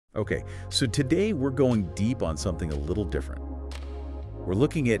Okay, so today we're going deep on something a little different. We're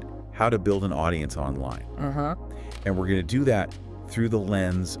looking at how to build an audience online. And we're going to do that through the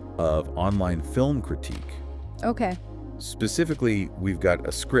lens of online film critique. Okay. Specifically, we've got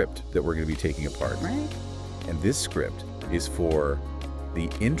a script that we're going to be taking apart. Right. And this script is for the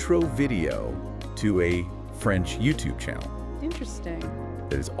intro video to a French YouTube channel. Interesting.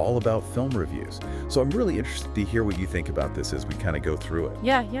 That is all about film reviews. So I'm really interested to hear what you think about this as we kind of go through it.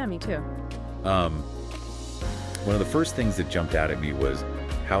 Yeah, me too. One of the first things that jumped out at me was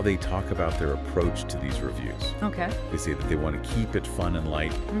how they talk about their approach to these reviews. Okay. They say that they want to keep it fun and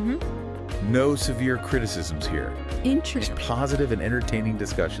light. No severe criticisms here. Interesting. Just positive and entertaining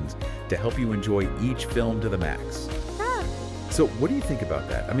discussions to help you enjoy each film to the max. So what do you think about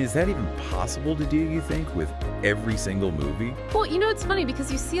that? I mean, is that even possible to do, you think, with every single movie? Well, you know, it's funny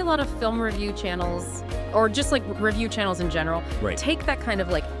because you see a lot of film review channels, or just like review channels in general, take that kind of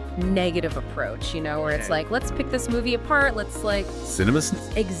like negative approach, you know, where it's like, let's pick this movie apart, let's like...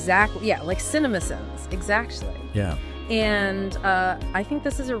 CinemaSins? Exactly, yeah, like CinemaSins, exactly. Yeah. And I think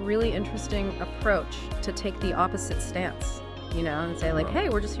this is a really interesting approach to take the opposite stance, you know, and say like, hey,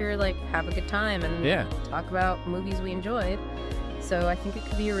 we're just here to like have a good time and talk about movies we enjoyed. So I think it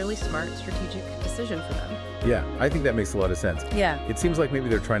could be a really smart strategic decision for them. Yeah, I think that makes a lot of sense. Yeah. It seems like maybe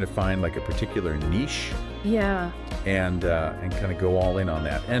they're trying to find like a particular niche. Yeah. And kind of go all in on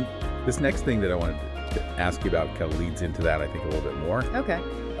that. And this next thing that I wanted to ask you about kind of leads into that, I think, a little bit more. Okay.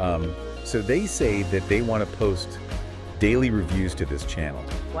 So they say that they want to post daily reviews to this channel.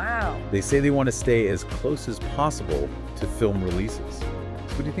 Wow. They say they want to stay as close as possible to film releases. So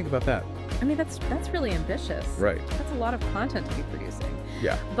what do you think about that? I mean, that's really ambitious. Right. That's a lot of content to be producing.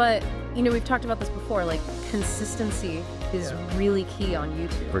 Yeah. But, you know, we've talked about this before, like consistency is really key on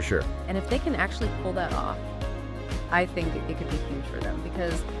YouTube. For sure. And if they can actually pull that off, I think it could be huge for them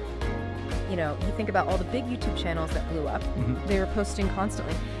because, you know, you think about all the big YouTube channels that blew up, they were posting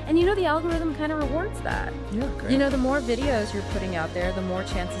constantly. And you know, the algorithm kind of rewards that. Yeah, okay. You know, the more videos you're putting out there, the more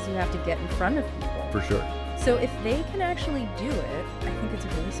chances you have to get in front of people. For sure. So if they can actually do it, I think it's a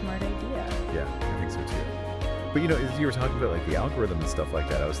really smart idea. Yeah, I think so too. But you know, as you were talking about like the algorithm and stuff like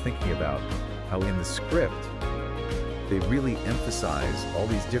that, I was thinking about how in the script, they really emphasize all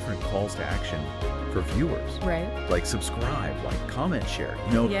these different calls to action for viewers. Right. Like subscribe, like comment, share.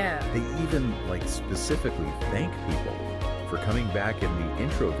 You know, they even like specifically thank people for coming back in the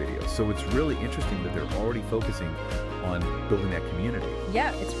intro video. So it's really interesting that they're already focusing on building that community.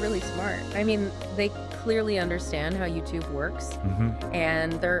 Yeah, it's really smart. I mean, they clearly understand how YouTube works.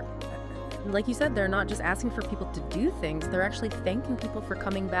 And they're, like you said, they're not just asking for people to do things, they're actually thanking people for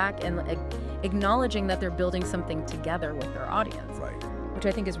coming back and acknowledging that they're building something together with their audience. Right. Which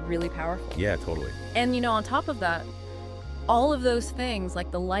I think is really powerful. Yeah, totally. And you know, on top of that, all of those things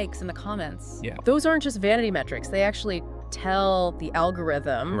like the likes and the comments, those aren't just vanity metrics. They actually tell the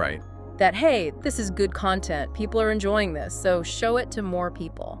algorithm that, hey, this is good content. People are enjoying this. So show it to more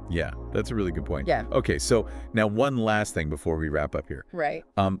people. Yeah, that's a really good point. Yeah. Okay, so now one last thing before we wrap up here. Right.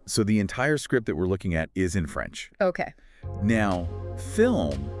 So the entire script that we're looking at is in French. Okay. Now,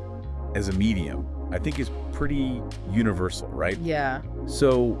 film as a medium, I think is pretty universal, right? Yeah.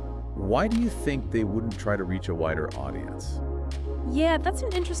 So why do you think they wouldn't try to reach a wider audience? Yeah, that's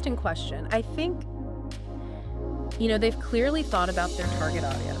an interesting question. I think, you know, they've clearly thought about their target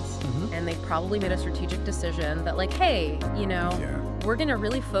audience and they've probably made a strategic decision that like, hey, you know, we're going to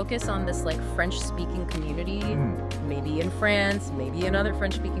really focus on this like French speaking community, maybe in France, maybe in other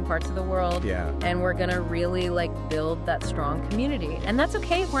French speaking parts of the world. And we're going to really like build that strong community. And that's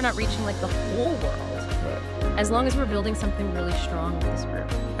okay if we're not reaching like the whole world, as long as we're building something really strong with this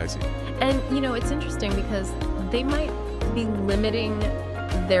group. I see. And, you know, it's interesting because they might be limiting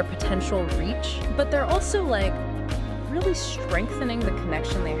their potential reach, but they're also like really strengthening the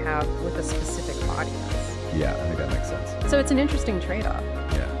connection they have with a specific audience. Yeah, I think that makes sense. So it's an interesting trade-off.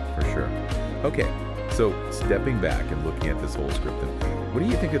 Yeah, for sure. Okay, so stepping back and looking at this whole script, what do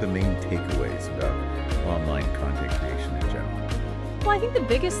you think are the main takeaways about online content creation in general? Well, I think the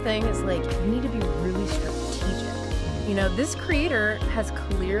biggest thing is like you need to be really strategic. You know, this creator has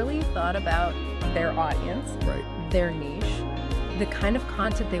clearly thought about their audience, their niche, the kind of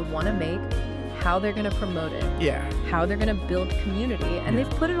content they want to make, how they're going to promote it, how they're going to build community, and they've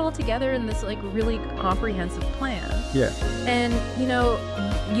put it all together in this like really comprehensive plan. And you know,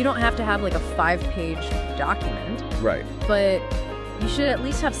 you don't have to have like a 5-page document, but you should at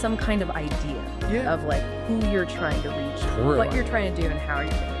least have some kind of idea of like who you're trying to reach, what you're trying to do, and how you're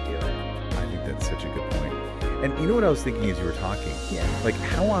going to do it. I think that's such a good point. And you know what I was thinking as you were talking? Like,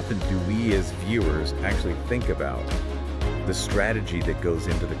 how often do we as viewers actually think about the strategy that goes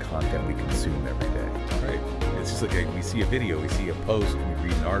into the content we consume every day, right? It's just like we see a video, we see a post, we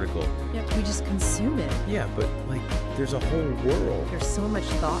read an article. Yep, we just consume it. Yeah, but like there's a whole world. There's so much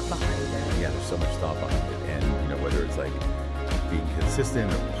thought behind it. Yeah, there's so much thought behind it. And, whether it's like being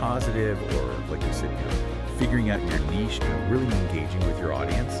consistent or positive or, like you said, figuring out your niche and really engaging with your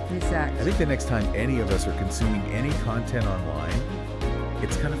audience. Exactly. I think the next time any of us are consuming any content online,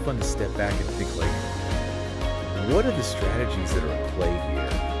 it's kind of fun to step back and think like, what are the strategies that are at play here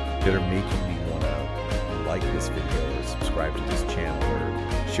that are making me want to like this video or subscribe to this channel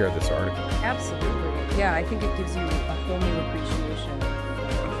or share this article? Absolutely. Yeah, I think it gives you a whole new appreciation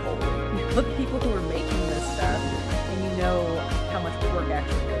for the people who are making this stuff, and you know how much work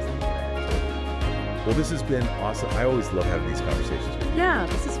actually goes into it. Well, this has been awesome. I always love having these conversations with you. Yeah,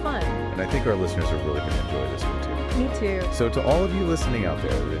 this is fun. And I think our listeners are really going to enjoy this one too. Me too. So to all of you listening out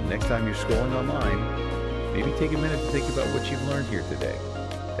there, the next time you're scrolling online, maybe take a minute to think about what you've learned here today.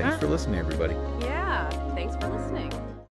 Thanks for listening, everybody. Yeah, thanks for listening.